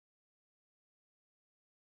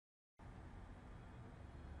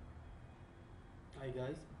Hi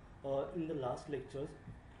guys, in the last lectures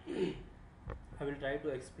I will try to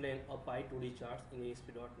explain a Pi 2D charts in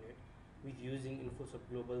ASP.NET with using Infosoft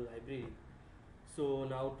Global Library. So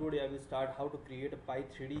now today I will start how to create a Pi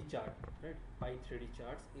 3D chart, right? Pi 3D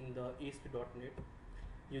charts in the ASP.NET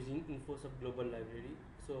using Infosoft Global Library.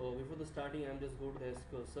 So before the starting, I'm just go to the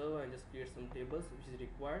SQL server and just create some tables which is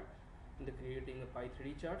required in the creating a Pi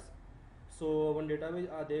 3D charts. So one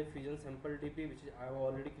database are there Fusion sample DB which I have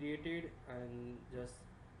already created, and just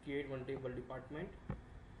create one table department.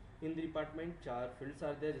 In the department char fields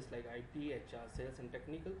are there just like IT, HR, sales and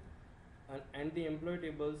technical, and the employee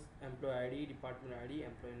tables employee ID, department ID,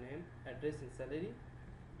 employee name, address and salary,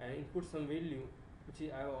 and input some value which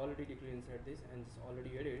I have already declared inside this and just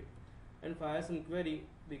already added, and fire some query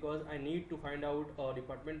because I need to find out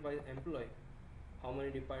department by employee how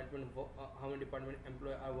many department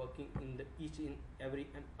employee are working in the each in every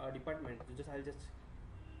department. So I'll just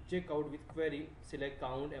check out with query, select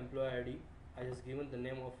count employee ID. I just given the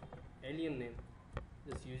name of alien name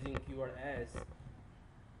just using keyword as.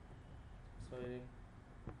 Sorry.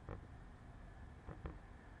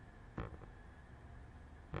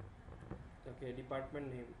 Okay,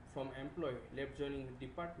 department name from employee left joining the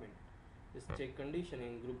department. Just check condition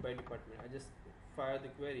and group by department. I just fire the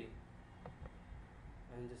query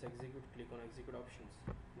and just execute, click on execute options.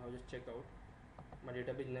 Now just check out. My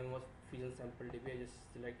database name was Fusion sample DB. I just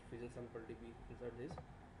select Fusion sample DB inside this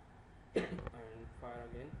and fire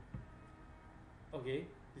again. Okay,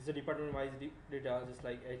 this is a department wise data just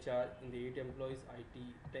like HR in the 8 employees, IT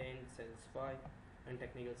 10, sales 5 and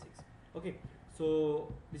technical 6. Okay,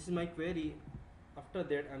 so this is my query. After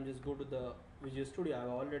that I'm just go to the Visual Studio. I have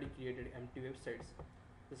already created empty websites.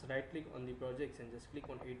 Just right click on the projects and just click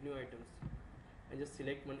on add new items and just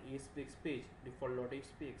select one ASPX page,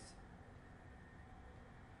 default.aspx.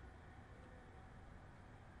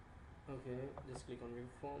 Okay, just click on view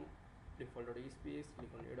form, default.aspx,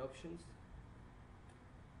 click on add options.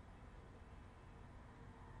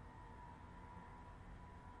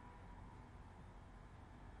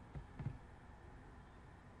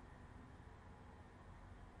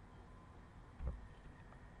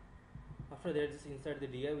 After that, just inside the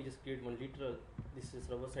DI we just create one literal. This is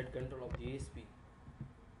server side control of the ASP.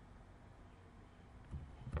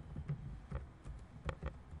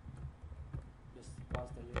 Just pass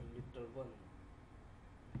the name literal 1.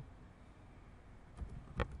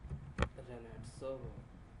 Run at server.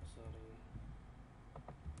 Sorry.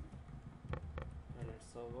 Run at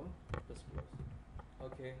server. Just close.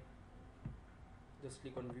 Okay. Just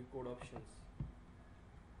click on view code options.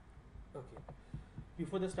 Okay.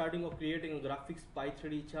 Before the starting of creating a graphics Pi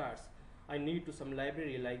 3D charts, I need to some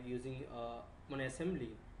library like using one assembly,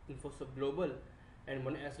 Infosoft Global, and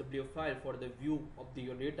one SW file for the view of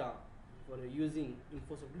your data for using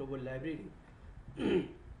Infosoft Global library.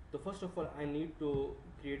 So first of all, I need to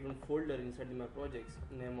create one folder inside my projects,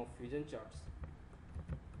 name of Fusion charts.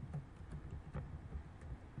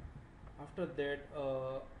 After that,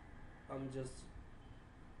 I'm just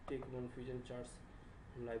take one Fusion charts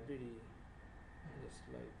library. Just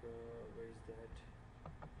like where is that?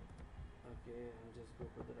 Okay, and just go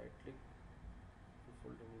for the right click,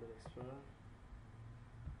 folder window explorer,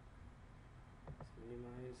 let's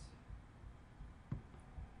minimize,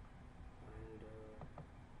 and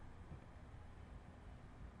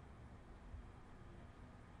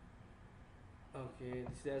okay,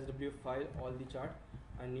 this is SW file, all the chart.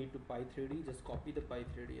 I need to Pi 3D, just copy the Pi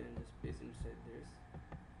 3D and just paste inside this.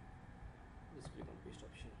 Just click on paste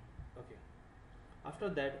option. Okay. After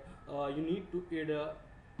that, you need to add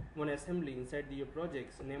one assembly inside your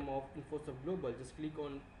projects, name of Infosoft Global. Just click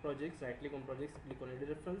on projects, right click on projects, click on edit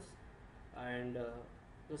reference, and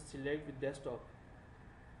just select with desktop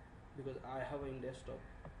because I have in desktop.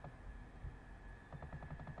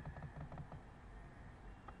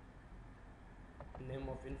 Name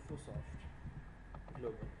of Infosoft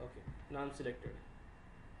Global. Okay, now I'm selected.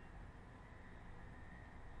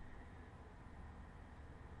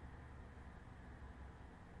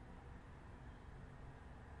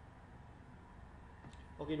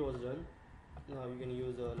 Okay, it was done. Now you can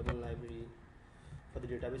use a Lemon library for the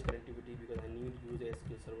database connectivity because I need to use a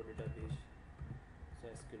SQL Server database. So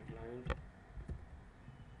SQL client.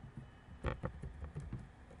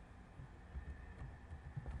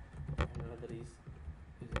 And another is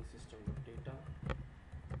using system.data.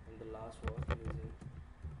 And the last was using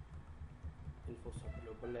Infosoft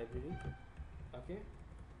Global library. Okay.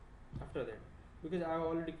 After that, because I have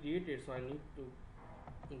already created, so I need to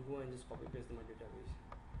go and just copy paste my database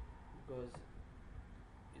because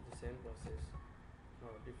it's the same process,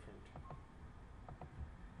 not different.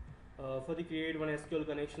 For the create one SQL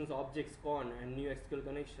connections object spawn and new SQL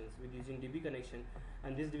connections with using DB connection,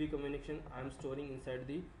 and this DB connection I'm storing inside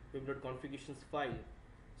the web.configurations file.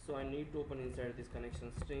 So I need to open inside this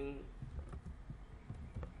connection string,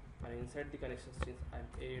 and inside the connection strings I'm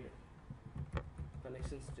add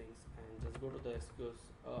connection strings and just go to the SQL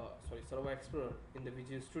Server Explorer in the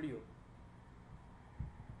Visual Studio.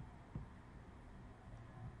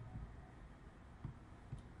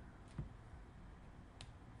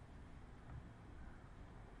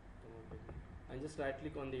 And just right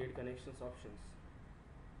click on the add connections options.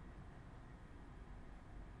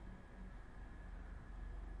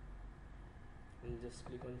 And just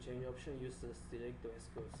click on change option, use the select the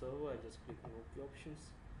SQL server and just click on OK options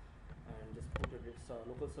and just put it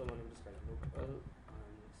local server name, just like local,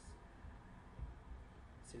 and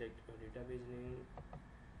select a database name.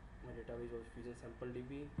 My database was Fusion Sample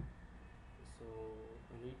DB, so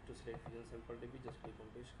I need to select Fusion Sample DB. Just click on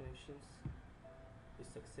paste connections. Is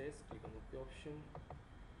success, click on OK option.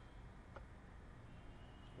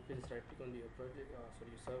 Okay, just right click on the project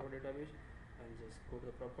server database and just go to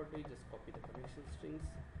the property, just copy the connection strings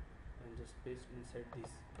and just paste inside this.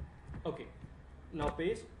 Okay, now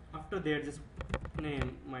paste. After that, just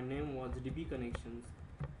name, my name was DB connections,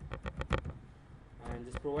 and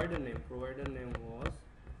just provider name was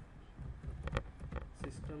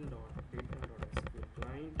system.data.sql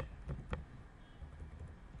client.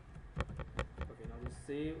 Okay, now just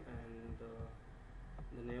save, and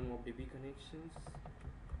the name of DB connections.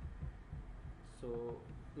 So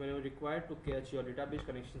when you're required to catch your database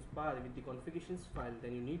connections path with the configurations file,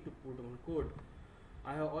 then you need to put one code.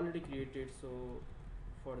 I have already created, so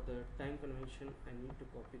for the time convention I need to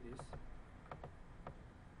copy this.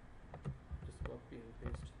 Just copy and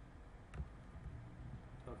paste.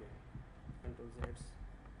 Okay, Ctrl Z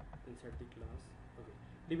inside the class. Okay,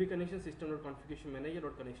 DB connection system.configuration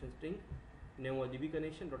manager.connection string, name was DB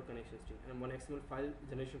connection.connection string, and one XML file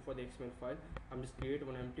generation for the XML file. I'm just create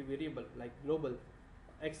one empty variable like global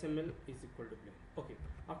XML is equal to plain. Okay,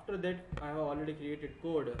 after that I have already created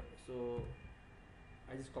code, so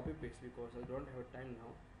I just copy paste because I don't have time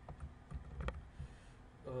now.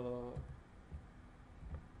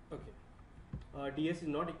 Okay, ds is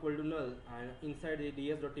not equal to null, and inside the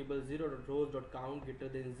ds.table 0.rows.count greater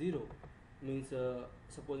than 0 means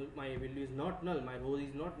suppose my value is not null, my row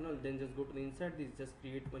is not null, then just go to the inside this, just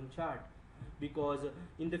create one chart, because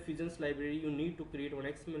in the Fusions library you need to create one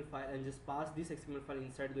XML file and just pass this XML file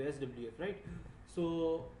inside the SWF, right?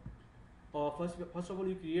 So first of all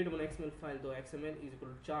you create one XML file. The XML is equal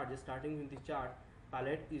to chart, just starting with the chart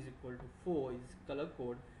palette is equal to 4 is color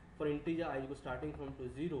code. For integer I go starting from to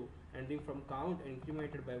 0, ending from count and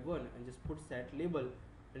incremented by 1, and just put set label,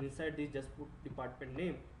 and inside this just put department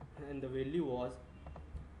name, and the value was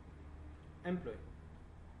employee.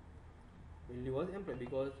 Value was employee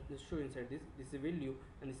because just show inside this is a value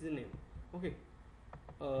and this is a name. Okay,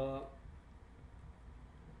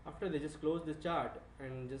 after they just close the chart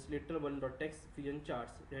and just literal one.text fusion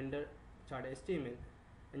charts render chart HTML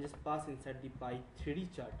and just pass inside the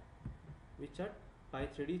py3d chart. Which chart?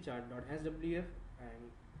 py3d chart.swf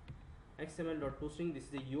and xml.toString. This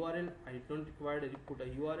is a URL. I don't require to put a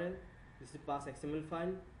URL. This is pass XML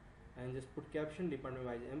file and just put caption department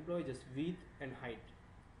wise employee, just width and height.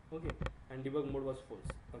 Okay, and debug mode was false.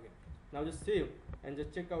 Okay, now just save and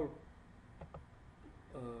just check out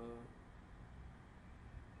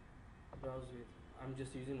browse with. I'm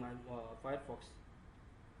just using my Firefox.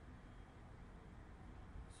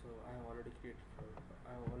 So I have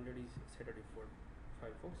already set a default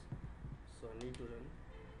Firefox, so I need to run.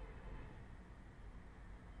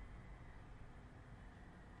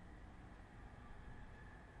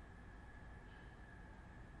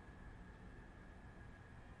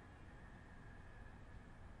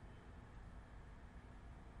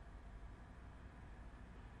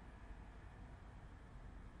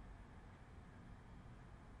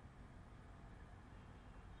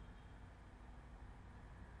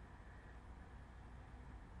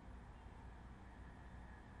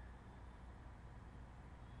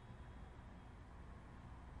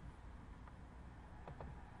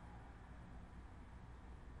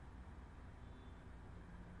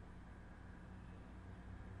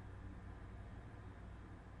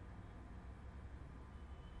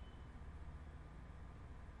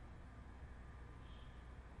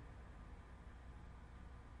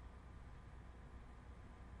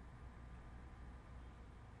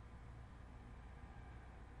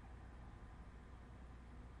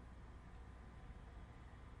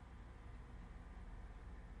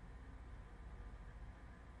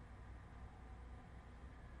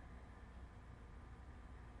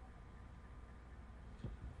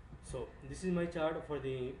 So this is my chart for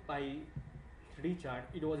the pi 3D chart.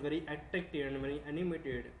 It was very attractive and very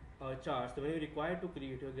animated chart. So when you require to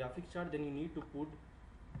create a graphic chart, then you need to put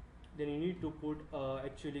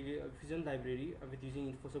actually a Fusion library with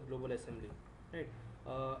using Infosoft global assembly, right?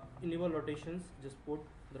 Enable rotations, just put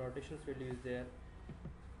the rotations value is there.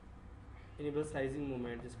 Enable sizing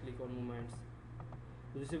movement, just click on movements.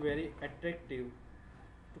 So this is very attractive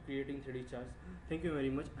to creating 3D charts. Thank you very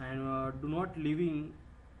much, and do not leaving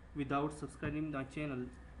without subscribing the channel.